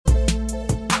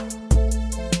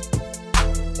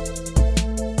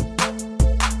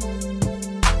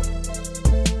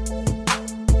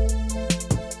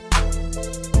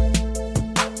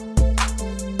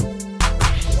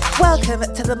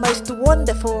the most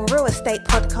wonderful real estate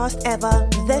podcast ever.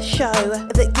 The show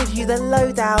that gives you the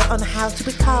lowdown on how to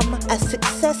become a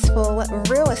successful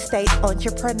real estate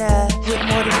entrepreneur. With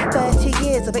more than 30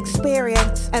 years of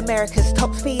experience, America's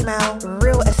top female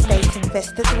real estate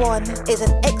investors one is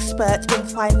an expert in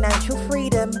financial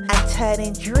freedom and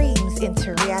turning dreams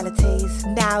into realities.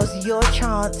 Now's your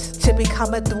chance to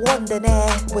become a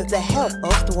Dwandonaire with the help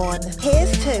of Dwan.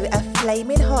 Here's to a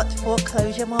flaming hot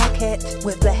foreclosure market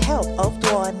with the help of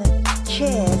Dwan.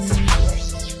 Cheers.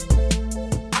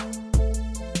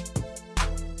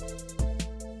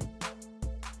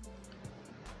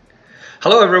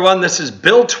 Hello everyone, this is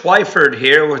Bill Twyford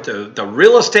here with the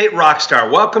Real Estate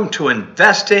Rockstar. Welcome to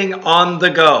Investing on the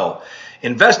Go.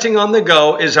 Investing on the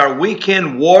Go is our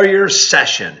weekend warrior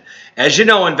session. As you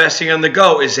know, Investing on the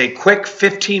Go is a quick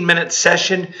 15-minute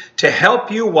session to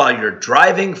help you while you're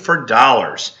driving for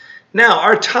dollars. Now,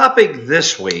 our topic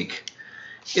this week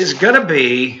is going to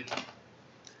be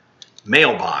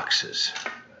mailboxes,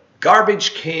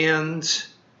 garbage cans,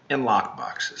 and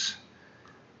lockboxes.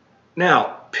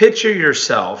 Now, picture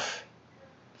yourself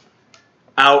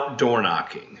out door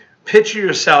knocking. Picture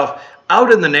yourself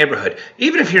out in the neighborhood,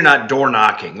 even if you're not door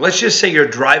knocking. Let's just say you're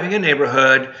driving a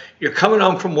neighborhood, you're coming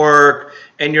home from work,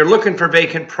 and you're looking for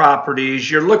vacant properties,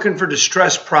 you're looking for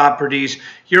distressed properties,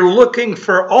 you're looking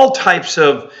for all types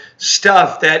of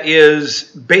stuff that is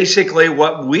basically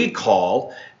what we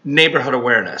call neighborhood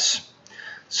awareness.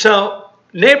 So,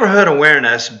 neighborhood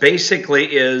awareness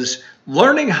basically is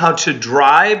learning how to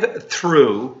drive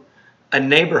through a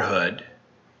neighborhood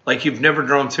like you've never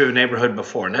driven through a neighborhood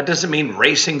before. And that doesn't mean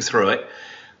racing through it.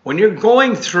 When you're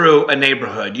going through a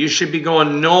neighborhood, you should be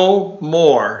going no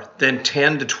more than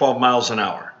 10 to 12 miles an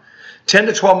hour. 10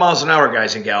 to 12 miles an hour,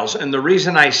 guys and gals. And the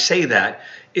reason I say that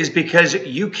is because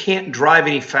you can't drive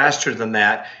any faster than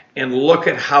that and look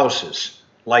at houses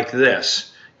like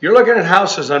this. You're looking at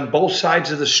houses on both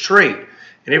sides of the street.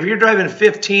 And if you're driving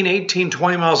 15, 18,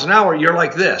 20 miles an hour, you're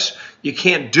like this. You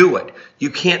can't do it. You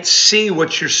can't see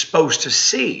what you're supposed to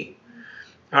see.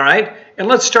 All right? And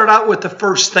let's start out with the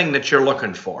first thing that you're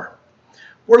looking for.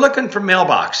 We're looking for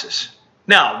mailboxes.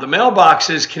 Now, the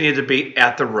mailboxes can either be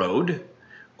at the road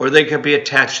or they can be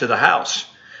attached to the house.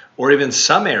 Or even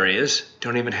some areas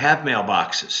don't even have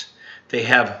mailboxes. They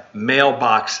have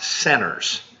mailbox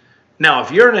centers. Now,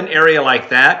 if you're in an area like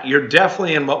that, you're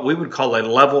definitely in what we would call a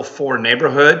level 4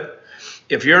 neighborhood.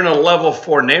 If you're in a level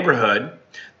 4 neighborhood,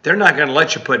 they're not going to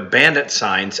let you put bandit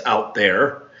signs out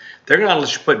there. They're going to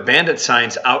let you put bandit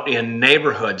signs out in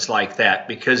neighborhoods like that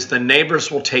because the neighbors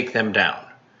will take them down.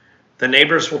 The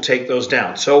neighbors will take those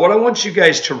down. So what I want you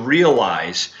guys to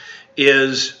realize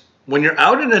is when you're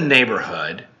out in a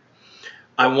neighborhood,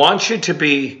 I want you to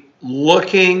be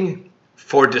looking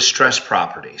for distressed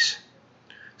properties.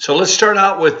 So let's start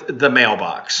out with the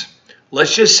mailbox.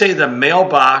 Let's just say the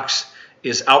mailbox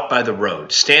is out by the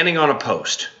road, standing on a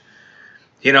post.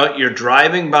 You know, you're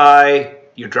driving by,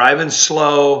 you're driving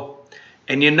slow,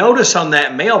 and you notice on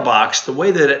that mailbox, the way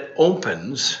that it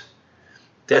opens,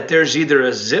 that there's either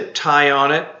a zip tie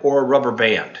on it or a rubber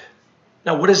band.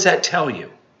 Now, what does that tell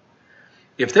you?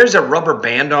 If there's a rubber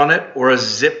band on it or a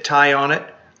zip tie on it,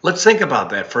 let's think about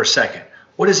that for a second.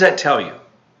 What does that tell you?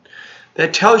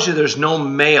 That tells you there's no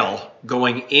mail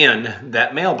going in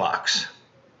that mailbox.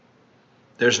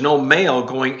 There's no mail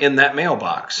going in that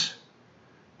mailbox.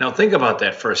 Now think about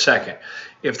that for a second.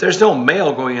 If there's no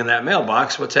mail going in that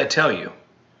mailbox, what's that tell you?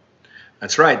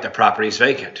 That's right, the property's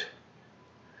vacant.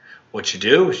 What you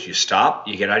do is you stop,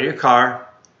 you get out of your car,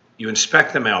 you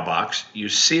inspect the mailbox, you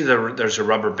see there's a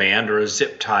rubber band or a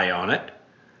zip tie on it.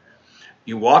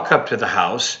 You walk up to the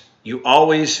house, you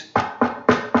always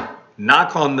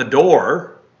knock on the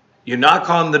door. You knock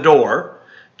on the door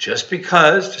just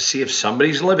because to see if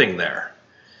somebody's living there.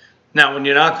 Now, when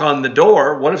you knock on the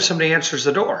door, what if somebody answers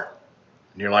the door?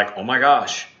 And you're like, oh my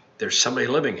gosh, there's somebody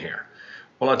living here.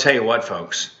 Well, I'll tell you what,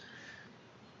 folks.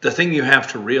 The thing you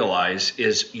have to realize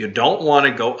is you don't want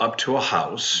to go up to a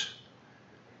house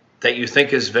that you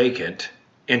think is vacant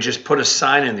and just put a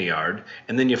sign in the yard,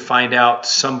 and then you find out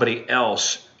somebody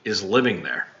else is living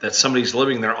there, that somebody's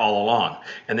living there all along.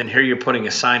 And then here you're putting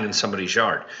a sign in somebody's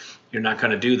yard. You're not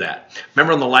going to do that.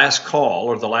 Remember on the last call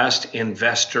or the last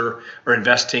investor or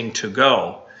investing to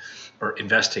go or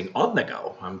investing on the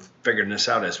go, I'm figuring this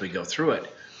out as we go through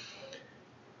it.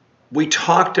 We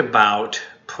talked about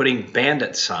putting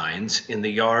bandit signs in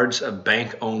the yards of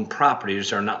bank-owned properties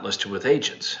that are not listed with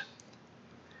agents.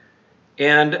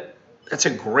 And that's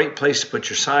a great place to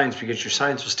put your signs because your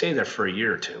signs will stay there for a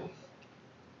year or two.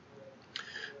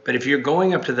 But if you're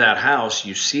going up to that house,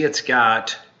 you see it's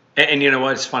got, and you know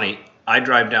what, it's funny, I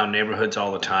drive down neighborhoods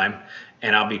all the time,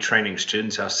 and I'll be training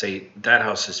students. I'll say, that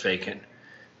house is vacant.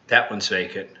 That one's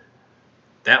vacant.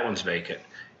 That one's vacant.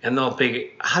 And they'll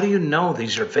be, how do you know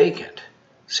these are vacant?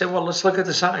 I say, well, let's look at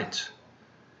the signs.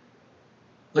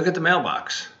 Look at the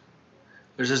mailbox.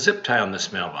 There's a zip tie on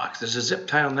this mailbox. There's a zip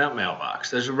tie on that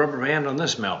mailbox. There's a rubber band on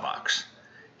this mailbox.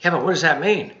 Yeah, but what does that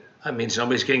mean? That means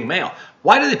nobody's getting mail.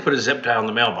 Why do they put a zip tie on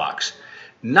the mailbox?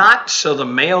 Not so the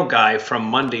mail guy from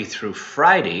Monday through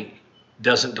Friday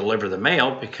doesn't deliver the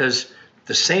mail, because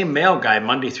the same mail guy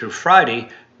Monday through Friday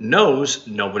knows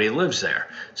nobody lives there.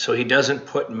 So he doesn't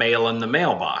put mail in the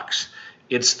mailbox.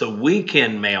 It's the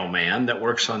weekend mailman that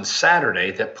works on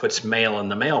Saturday that puts mail in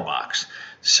the mailbox.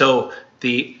 So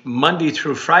the Monday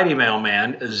through Friday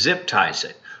mailman zip ties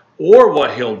it. Or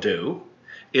what he'll do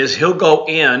is he'll go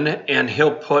in and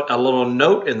he'll put a little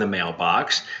note in the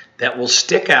mailbox that will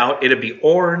stick out. It'll be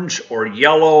orange or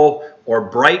yellow or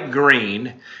bright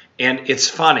green. And it's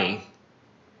funny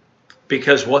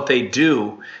because what they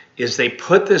do is they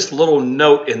put this little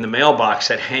note in the mailbox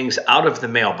that hangs out of the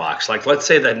mailbox. Like, let's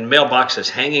say the mailbox is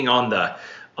hanging on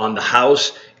the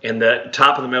house, and the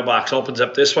top of the mailbox opens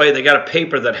up this way. They got a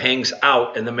paper that hangs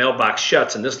out and the mailbox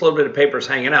shuts, and this little bit of paper is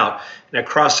hanging out, and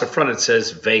across the front it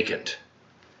says vacant.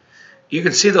 You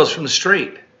can see those from the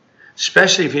street,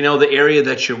 especially if you know the area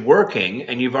that you're working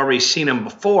and you've already seen them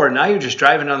before. Now you're just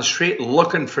driving down the street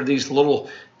looking for these little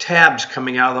tabs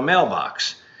coming out of the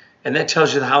mailbox, and that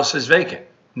tells you the house is vacant.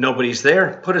 Nobody's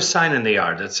there. Put a sign in the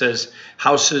yard that says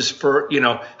houses for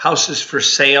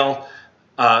sale,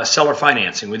 seller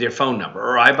financing with your phone number,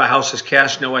 or I buy houses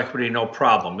cash, no equity, no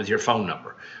problem with your phone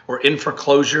number, or in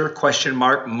foreclosure, ?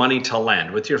 Money to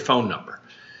lend with your phone number.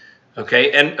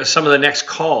 Okay, and some of the next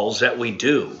calls that we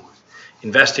do,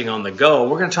 investing on the go,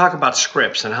 we're going to talk about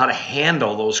scripts and how to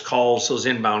handle those calls, those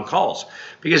inbound calls.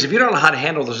 Because if you don't know how to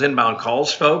handle those inbound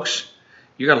calls, folks,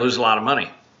 you're going to lose a lot of money.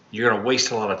 You're going to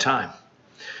waste a lot of time.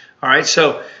 All right,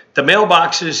 so the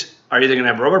mailboxes are either going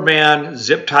to have a rubber band,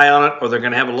 zip tie on it, or they're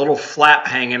going to have a little flap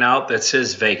hanging out that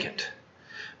says vacant.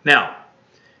 Now,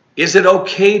 is it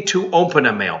okay to open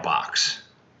a mailbox?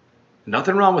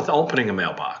 Nothing wrong with opening a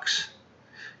mailbox.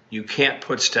 You can't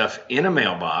put stuff in a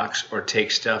mailbox or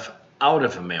take stuff out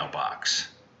of a mailbox.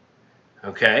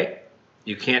 Okay?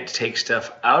 You can't take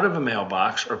stuff out of a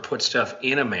mailbox or put stuff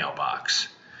in a mailbox.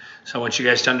 So I want you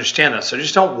guys to understand that. So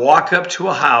just don't walk up to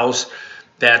a house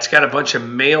that's got a bunch of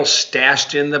mail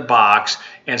stashed in the box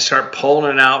and start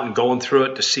pulling it out and going through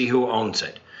it to see who owns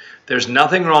it. There's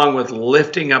nothing wrong with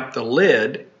lifting up the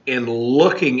lid and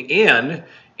looking in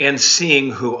and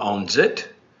seeing who owns it,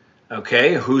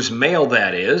 okay, whose mail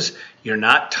that is. You're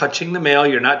not touching the mail.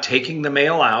 You're not taking the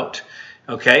mail out,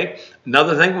 okay.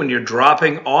 Another thing, when you're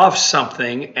dropping off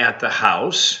something at the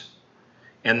house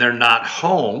and they're not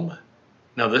home,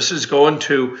 now this is going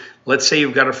to, let's say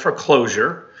you've got a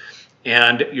foreclosure,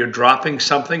 and you're dropping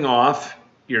something off,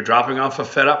 you're dropping off a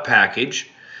fed up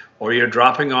package, or you're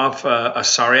dropping off a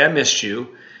sorry I missed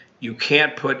you, you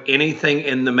can't put anything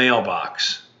in the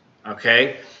mailbox,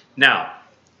 okay? Now,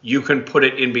 you can put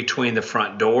it in between the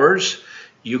front doors,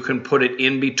 you can put it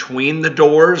in between the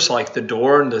doors, like the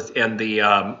door and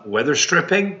the weather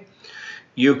stripping.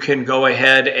 You can go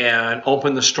ahead and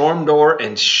open the storm door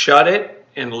and shut it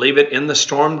and leave it in the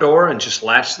storm door and just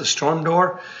latch the storm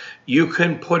door. You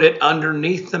can put it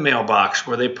underneath the mailbox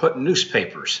where they put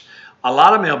newspapers. A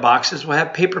lot of mailboxes will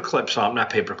have paper clips on them. Not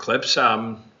paper clips.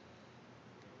 What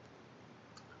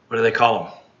do they call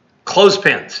them?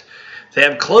 Clothespins. They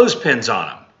have clothespins on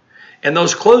them. And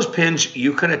those clothespins,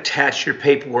 you can attach your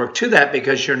paperwork to that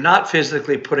because you're not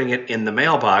physically putting it in the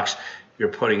mailbox. You're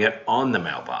putting it on the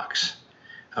mailbox.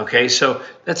 Okay, so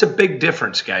that's a big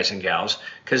difference, guys and gals,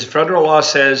 because federal law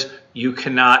says you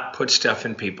cannot put stuff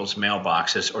in people's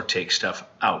mailboxes or take stuff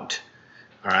out.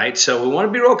 All right, so we want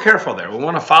to be real careful there. We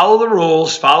want to follow the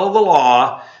rules, follow the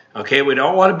law. Okay, we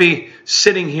don't want to be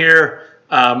sitting here,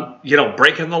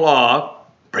 breaking the law.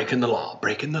 Okay,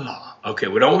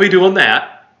 we don't want to be doing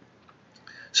that.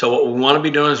 So what we want to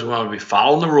be doing is we want to be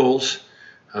following the rules.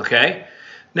 Okay,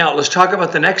 now let's talk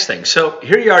about the next thing. So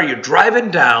here you are, you're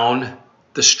driving down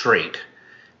the street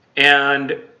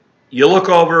and you look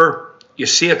over, you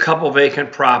see a couple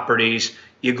vacant properties,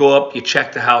 you go up, you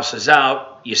check the houses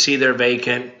out, you see they're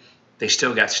vacant, they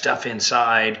still got stuff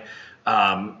inside,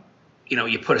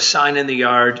 you put a sign in the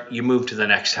yard, you move to the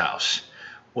next house.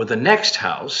 Well, the next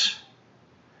house,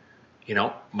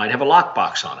 might have a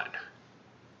lockbox on it.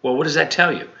 Well, what does that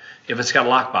tell you if it's got a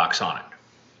lockbox on it?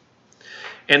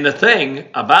 And the thing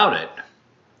about it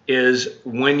is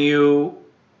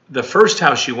the first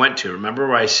house you went to, remember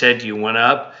where I said you went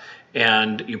up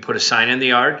and you put a sign in the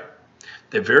yard?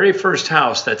 the very first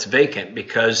house that's vacant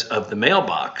because of the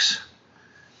mailbox,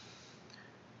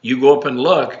 you go up and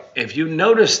look. If you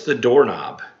notice the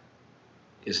doorknob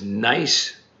is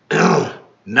nice,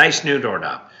 nice new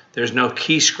doorknob. There's no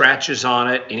key scratches on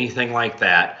it, anything like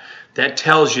that. That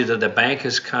tells you that the bank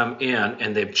has come in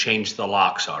and they've changed the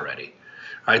locks already.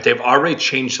 All right, they've already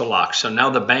changed the locks. So now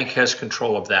the bank has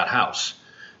control of that house.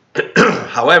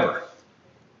 However,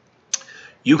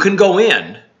 you can go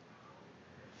in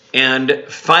and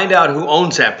find out who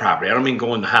owns that property. I don't mean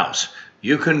go in the house.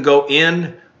 You can go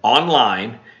in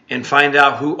online and find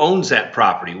out who owns that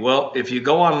property. Well, if you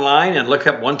go online and look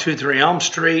up 123 Elm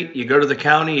Street, you go to the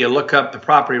county, you look up the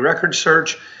property record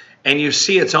search, and you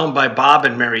see it's owned by Bob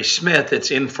and Mary Smith, it's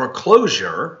in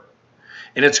foreclosure,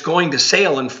 and it's going to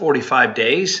sale in 45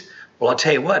 days, well, I'll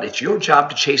tell you what, it's your job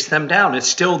to chase them down. It's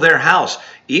still their house.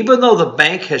 Even though the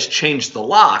bank has changed the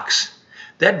locks,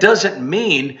 that doesn't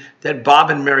mean that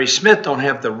Bob and Mary Smith don't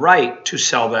have the right to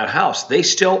sell that house. They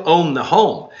still own the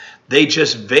home. They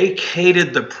just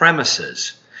vacated the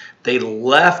premises. They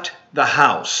left the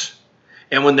house.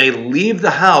 And when they leave the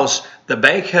house, the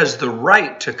bank has the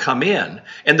right to come in.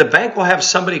 And the bank will have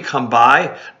somebody come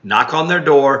by, knock on their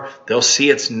door. They'll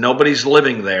see it's nobody's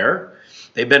living there.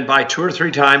 They've been by 2 or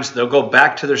 3 times. They'll go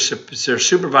back to their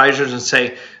supervisors and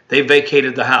say, they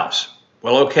vacated the house.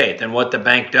 Well, okay, then what the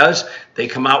bank does, they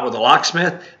come out with a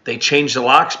locksmith, they change the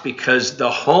locks because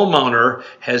the homeowner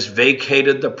has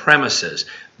vacated the premises.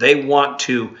 They want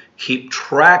to keep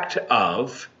track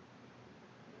of,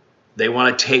 they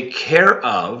want to take care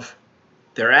of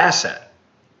their asset.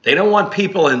 They don't want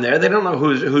people in there. They don't know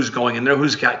who's going in there,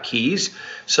 who's got keys.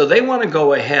 So they want to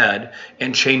go ahead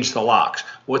and change the locks.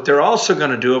 What they're also going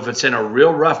to do, if it's in a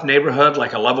real rough neighborhood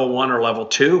like a level 1 or level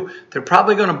 2, they're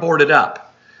probably going to board it up.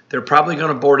 They're probably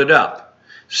going to board it up.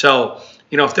 So,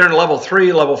 if they're in a level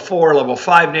 3, level 4, level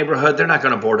 5 neighborhood, they're not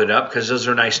going to board it up because those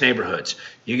are nice neighborhoods.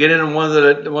 You get in one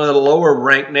of the lower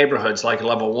ranked neighborhoods like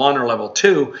level 1 or level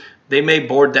 2, they may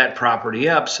board that property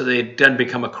up so they then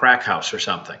become a crack house or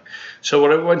something. So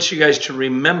what I want you guys to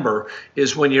remember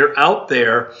is when you're out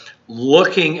there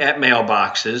looking at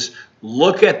mailboxes,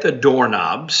 look at the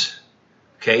doorknobs.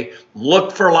 Okay,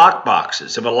 look for lock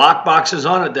boxes. If a lock box is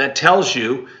on it, that tells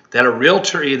you that a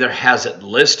realtor either has it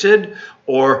listed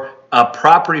or a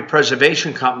property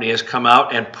preservation company has come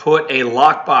out and put a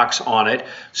lockbox on it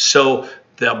so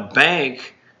the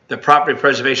bank, the property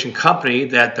preservation company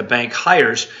that the bank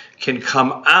hires, can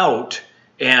come out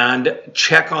and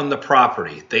check on the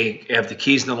property. They have the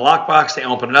keys in the lockbox, they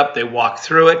open it up, they walk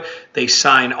through it, they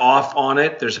sign off on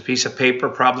it. There's a piece of paper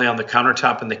probably on the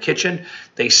countertop in the kitchen.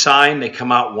 They sign, they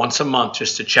come out once a month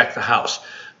just to check the house.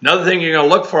 Another thing you're going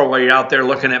to look for while you're out there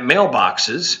looking at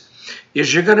mailboxes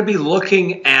is you're going to be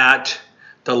looking at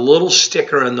the little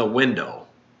sticker in the window.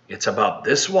 It's about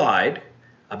this wide,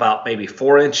 about maybe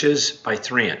 4 inches by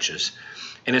 3 inches.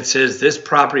 And it says this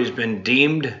property has been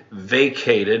deemed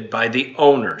vacated by the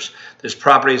owners. This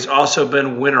property has also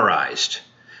been winterized.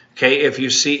 Okay, if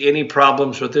you see any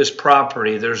problems with this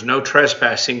property, there's no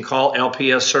trespassing. Call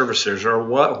LPS Servicers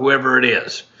or whoever it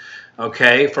is.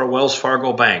 Okay, for Wells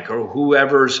Fargo Bank or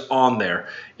whoever's on there.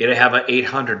 It'll have an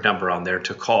 800 number on there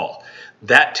to call.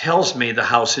 That tells me the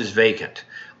house is vacant.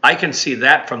 I can see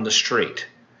that from the street.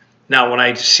 Now, when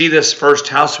I see this first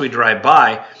house we drive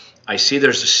by, I see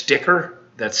there's a sticker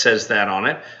that says that on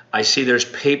it. I see there's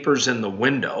papers in the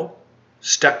window,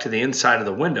 stuck to the inside of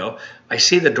the window. I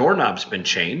see the doorknob's been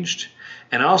changed.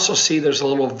 And I also see there's a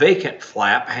little vacant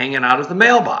flap hanging out of the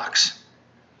mailbox.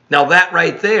 Now that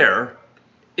right there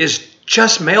is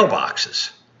just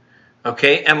mailboxes,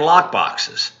 okay, and lock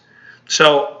boxes.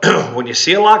 So when you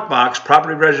see a lockbox,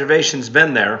 property preservation's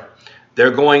been there,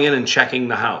 they're going in and checking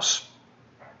the house.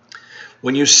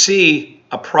 When you see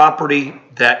a property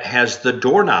that has the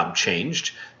doorknob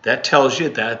changed, that tells you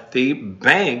that the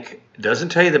bank, doesn't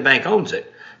tell you the bank owns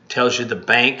it, tells you the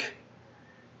bank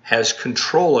has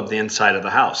control of the inside of the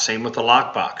house. Same with the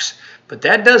lockbox. But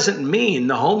that doesn't mean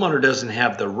the homeowner doesn't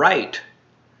have the right.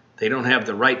 They don't have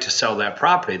the right to sell that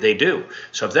property. They do.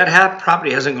 So if that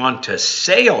property hasn't gone to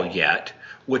sale yet,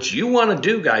 what you want to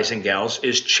do, guys and gals,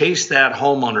 is chase that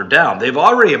homeowner down. They've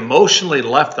already emotionally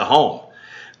left the home.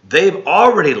 They've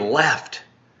already left.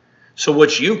 So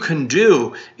what you can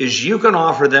do is you can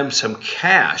offer them some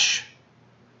cash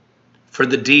for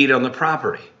the deed on the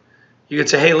property. You could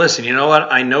say, hey, listen, you know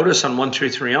what? I noticed on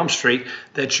 123 Elm Street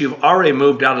that you've already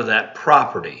moved out of that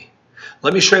property.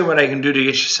 Let me show you what I can do to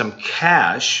get you some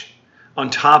cash on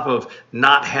top of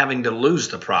not having to lose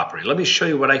the property. Let me show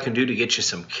you what I can do to get you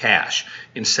some cash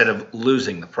instead of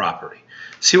losing the property.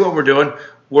 See what we're doing?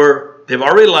 They've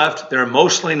already left. They're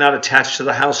emotionally not attached to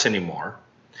the house anymore.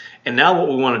 And now what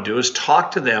we want to do is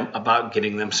talk to them about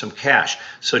getting them some cash.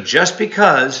 So just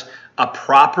because a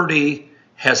property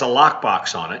has a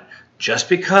lockbox on it, just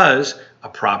because a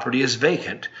property is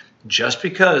vacant, just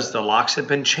because the locks have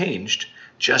been changed,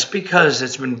 just because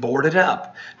it's been boarded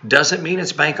up, doesn't mean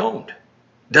it's bank owned.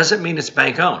 Doesn't mean it's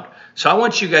bank owned. So I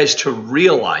want you guys to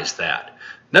realize that.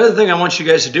 Another thing I want you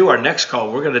guys to do, our next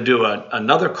call, we're going to do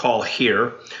another call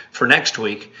here for next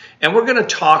week, and we're going to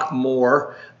talk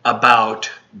more about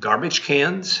garbage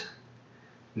cans,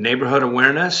 neighborhood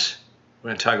awareness.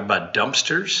 We're going to talk about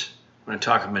dumpsters. We're going to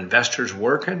talk about investors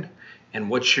working and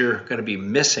what you're going to be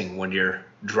missing when you're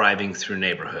driving through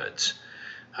neighborhoods.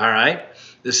 All right.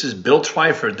 This is Bill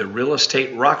Twyford, the real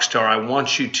estate rock star. I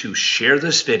want you to share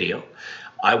this video.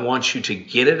 I want you to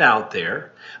get it out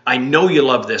there. I know you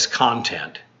love this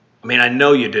content. I mean, I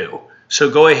know you do. So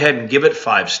go ahead and give it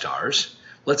 5 stars.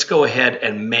 Let's go ahead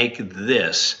and make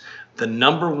this the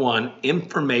 #1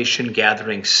 information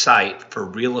gathering site for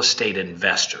real estate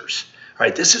investors. All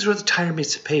right, this is where the tire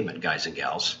meets the pavement, guys and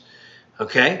gals.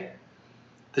 Okay?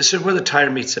 This is where the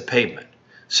tire meets the pavement.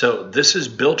 So this is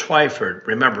Bill Twyford.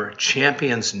 Remember,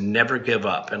 champions never give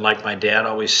up. And like my dad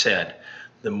always said,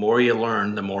 the more you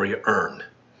learn, the more you earn.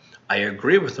 I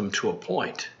agree with him to a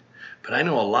point, but I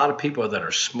know a lot of people that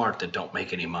are smart that don't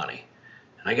make any money.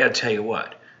 And I got to tell you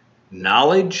what,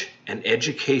 knowledge and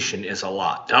education is a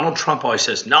lot. Donald Trump always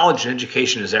says knowledge and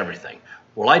education is everything.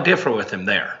 Well, I differ with him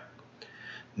there.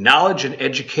 Knowledge and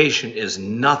education is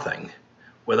nothing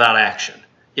without action.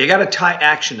 You got to tie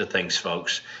action to things,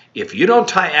 folks. If you don't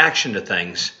tie action to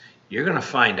things, you're going to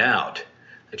find out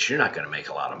that you're not going to make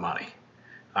a lot of money.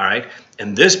 All right?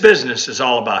 And this business is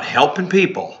all about helping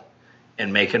people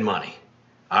and making money.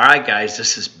 All right, guys,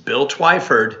 this is Bill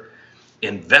Twyford,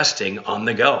 investing on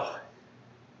the go.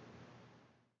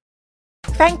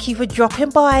 Thank you for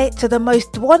dropping by to the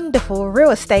most wonderful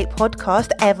real estate podcast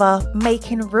ever,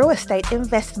 making real estate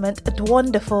investment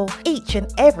wonderful each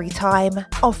and every time.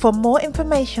 And for more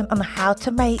information on how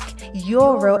to make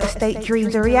your real estate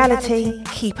dreams a reality,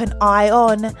 keep an eye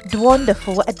on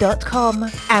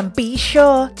dwonderful.com and be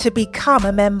sure to become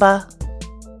a member.